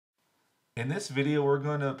In this video, we're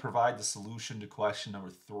going to provide the solution to question number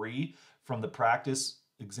 3 from the practice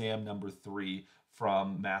exam number 3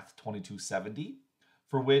 from Math 2270,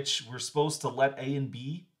 for which we're supposed to let A and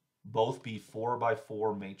B both be 4 by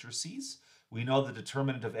 4 matrices. We know the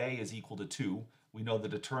determinant of A is equal to 2. We know the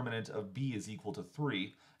determinant of B is equal to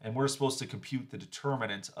 3. And we're supposed to compute the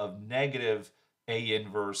determinant of negative A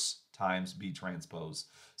inverse times B transpose.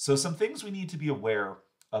 So some things we need to be aware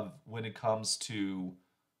of when it comes to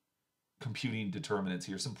computing determinants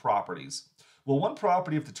here, some properties. Well, one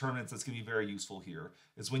property of determinants that's going to be very useful here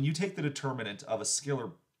is when you take the determinant of a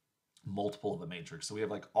scalar multiple of a matrix. So we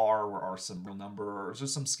have like R, where R is some real number, or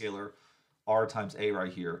just some scalar, R times A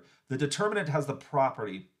right here. The determinant has the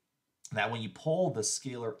property that when you pull the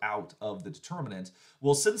scalar out of the determinant,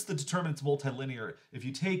 well, since the determinant's multilinear, if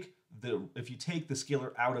you take the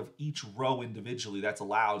scalar out of each row individually, that's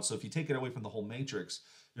allowed. So if you take it away from the whole matrix,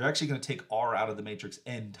 you're actually going to take R out of the matrix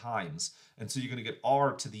n times. And so you're going to get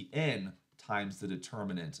R to the n times the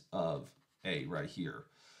determinant of A right here.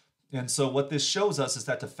 And so what this shows us is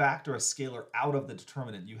that to factor a scalar out of the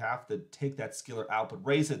determinant, you have to take that scalar out, but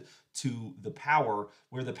raise it to the power,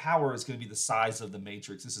 where the power is going to be the size of the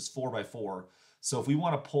matrix. This is 4 by 4. So if we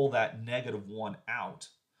want to pull that -1 out,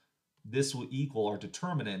 this will equal, our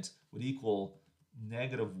determinant would equal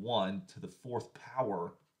 -1 to the 4th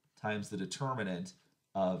power times the determinant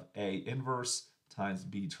of A inverse times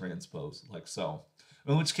B transpose, like so.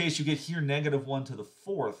 In which case you get here -1 to the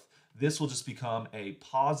 4th. This will just become a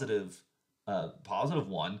positive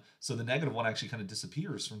 1. So the -1 actually kind of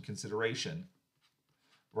disappears from consideration,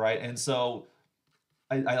 right? And so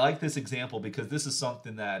I like this example because this is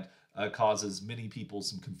something that causes many people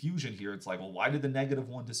some confusion here. It's like, well, why did the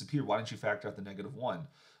 -1 disappear? Why didn't you factor out the -1?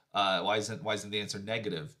 Why isn't the answer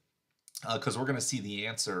negative? Because we're going to see the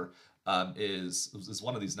answer is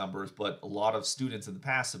one of these numbers, but a lot of students in the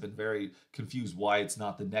past have been very confused why it's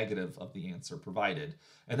not the negative of the answer provided.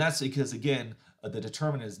 And that's because, again, the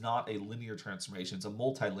determinant is not a linear transformation, it's a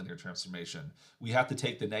multilinear transformation. We have to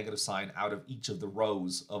take the negative sign out of each of the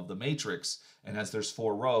rows of the matrix, and as there's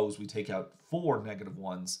 4 rows, we take out 4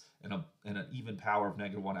 -1s, and an even power of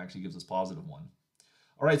 -1 actually gives us +1.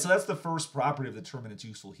 All right, so that's the first property of the determinant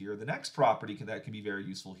useful here. The next property that can be very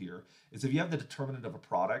useful here is if you have the determinant of a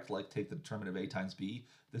product, like take the determinant of A times B,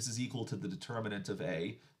 this is equal to the determinant of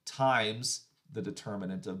A times the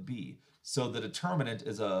determinant of B. So the determinant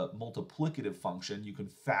is a multiplicative function. You can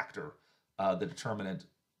factor the determinant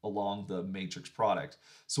along the matrix product.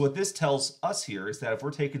 So what this tells us here is that if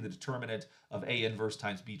we're taking the determinant of A inverse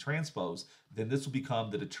times B transpose, then this will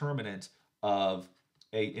become the determinant of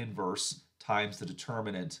A inverse times the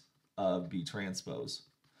determinant of B transpose.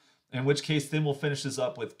 In which case, then we'll finish this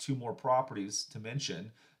up with 2 more properties to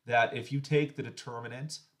mention, that if you take the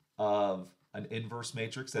determinant of an inverse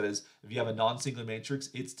matrix, that is, if you have a non-singular matrix,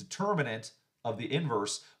 its determinant of the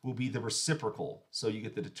inverse will be the reciprocal. So you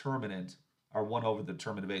get the determinant, or 1 over the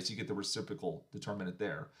determinant of A, so you get the reciprocal determinant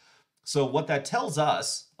there. So what that tells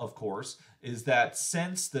us, of course, is that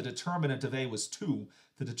since the determinant of A was 2,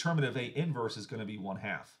 the determinant of A inverse is going to be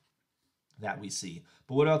 1/2. That we see.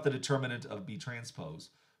 But what about the determinant of B transpose?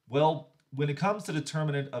 Well, when it comes to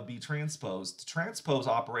determinant of B transpose, the transpose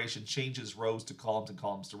operation changes rows to columns and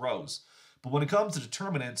columns to rows. But when it comes to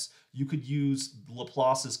determinants, you could use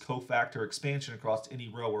Laplace's cofactor expansion across any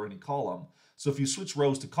row or any column. So if you switch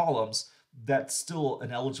rows to columns, that's still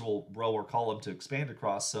an eligible row or column to expand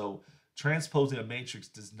across. So transposing a matrix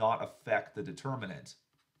does not affect the determinant.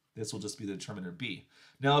 This will just be the determinant of B.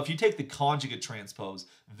 Now, if you take the conjugate transpose,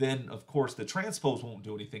 then, of course, the transpose won't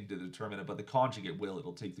do anything to the determinant, but the conjugate will.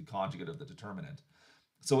 It'll take the conjugate of the determinant.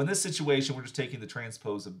 So in this situation, we're just taking the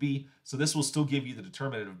transpose of B. So this will still give you the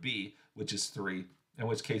determinant of B, which is 3, in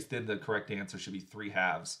which case then the correct answer should be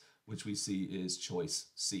 3/2, which we see is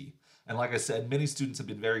choice C. And like I said, many students have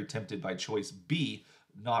been very tempted by choice B,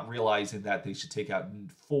 not realizing that they should take out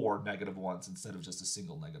 4 -1s instead of just a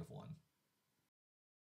single -1.